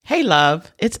Hey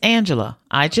love, it's Angela.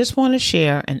 I just want to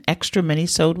share an extra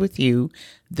mini-sode with you.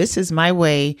 This is my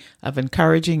way of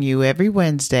encouraging you every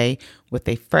Wednesday with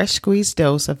a fresh squeezed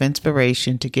dose of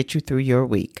inspiration to get you through your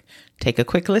week. Take a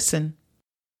quick listen.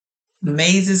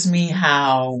 Amazes me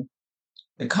how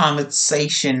the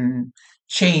conversation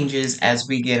changes as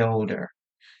we get older.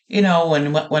 You know,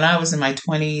 when I was in my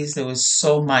 20s, there was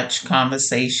so much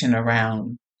conversation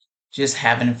around just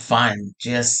having fun,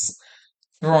 just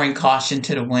throwing caution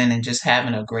to the wind and just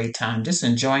having a great time, just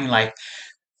enjoying life,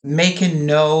 making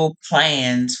no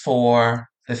plans for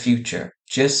the future,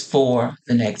 just for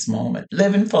the next moment,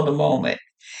 living for the moment.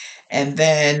 And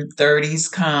then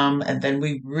 30s come, and then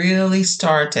we really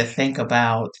start to think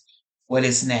about what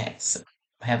is next.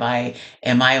 Am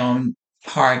I on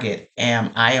target?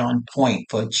 Am I on point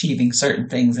for achieving certain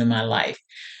things in my life?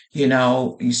 You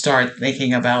know, you start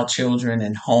thinking about children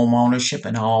and home ownership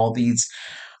and all these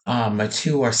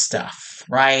mature stuff,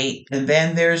 right? And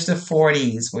then there's the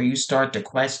 40s where you start to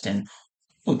question,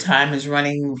 oh, time is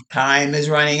running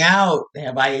out.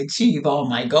 Have I achieved all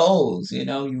my goals? You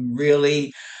know,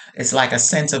 it's like a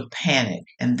sense of panic.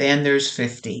 And then there's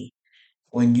 50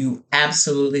 when you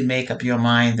absolutely make up your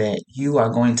mind that you are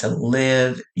going to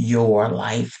live your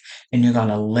life and you're going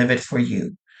to live it for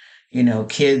you. You know,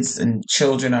 kids and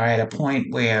children are at a point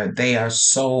where they are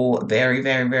so very,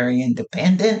 very, very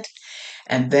independent.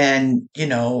 And then, you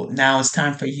know, now it's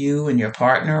time for you and your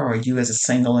partner or you as a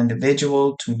single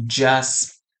individual to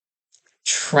just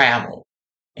travel,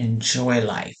 enjoy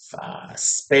life,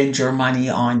 spend your money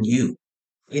on you.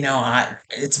 You know,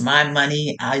 it's my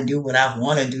money. I do what I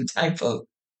want to do type of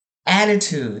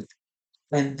attitude.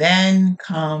 And then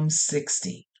comes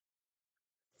 60.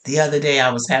 The other day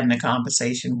I was having a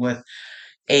conversation with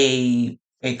a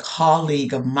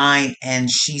colleague of mine and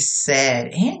she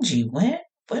said, Angie, when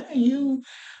are you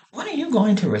when are you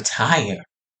going to retire?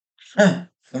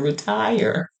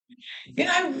 Retire. You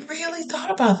know, I really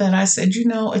thought about that. I said, you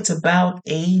know, it's about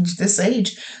this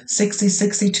age, 60,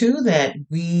 62, that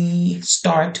we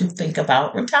start to think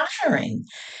about retiring.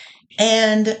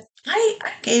 And I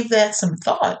gave that some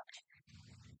thought.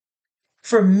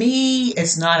 For me,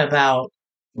 it's not about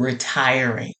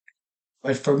retiring,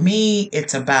 but for me,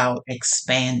 it's about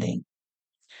expanding.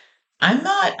 I'm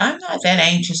not that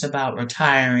anxious about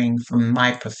retiring from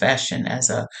my profession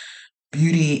as a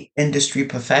beauty industry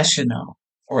professional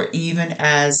or even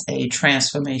as a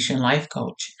transformation life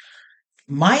coach.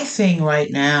 My thing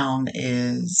right now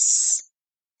is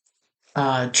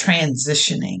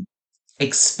transitioning,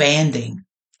 expanding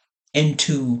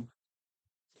into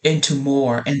into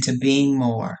being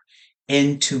more,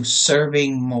 into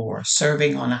serving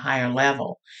on a higher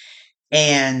level,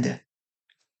 and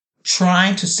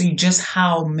trying to see just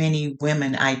how many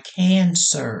women I can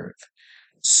serve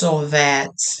so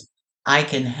that I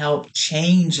can help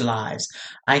change lives.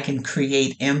 I can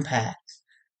create impact.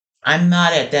 I'm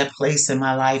not at that place in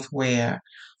my life where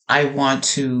I want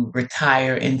to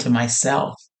retire into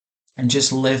myself and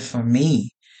just live for me.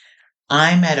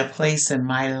 I'm at a place in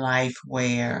my life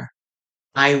where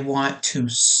I want to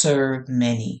serve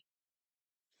many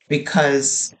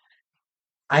because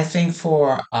I think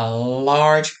for a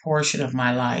large portion of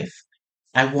my life,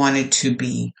 I wanted to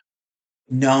be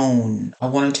known. I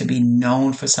wanted to be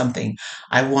known for something.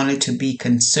 I wanted to be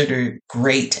considered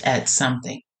great at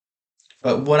something.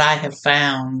 But what I have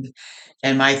found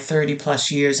in my 30 plus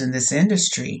years in this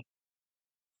industry,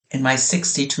 in my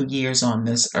 62 years on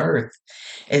this earth,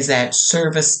 is that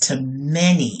service to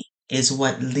many is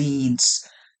what leads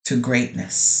to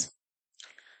greatness.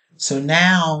 So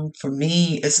now for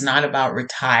me, it's not about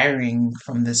retiring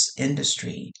from this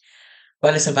industry,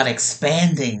 but it's about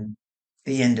expanding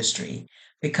the industry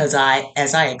because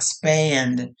as I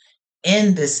expand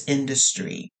in this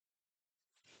industry,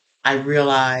 I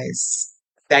realize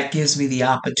that gives me the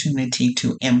opportunity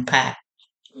to impact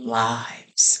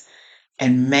lives.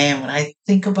 And man, when I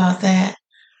think about that,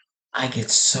 I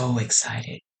get so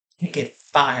excited. I get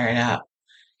fired up.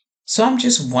 So I'm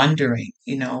just wondering,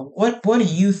 you know, what are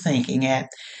you thinking at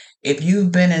if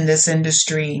you've been in this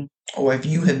industry or if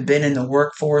you have been in the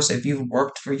workforce, if you've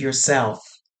worked for yourself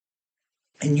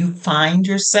and you find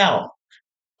yourself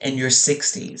in your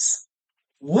 60s,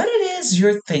 what it is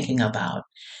you're thinking about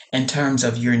in terms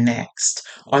of your next.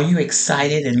 Are you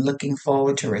excited and looking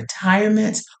forward to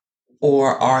retirement,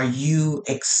 or are you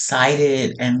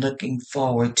excited and looking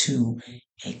forward to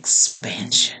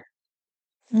expansion?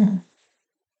 Hmm,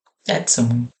 that's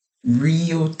some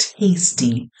real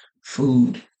tasty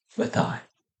food for thought.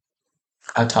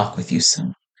 I'll talk with you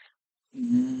soon.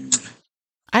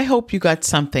 I hope you got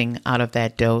something out of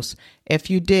that dose. If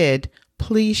you did,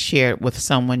 please share it with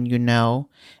someone you know.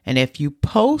 And if you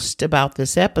post about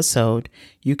this episode,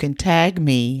 you can tag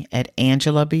me at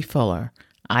Angela B. Fuller.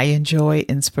 I enjoy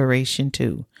inspiration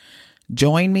too.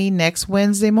 Join me next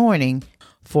Wednesday morning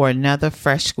for another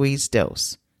Fresh Squeezed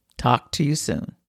dose. Talk to you soon.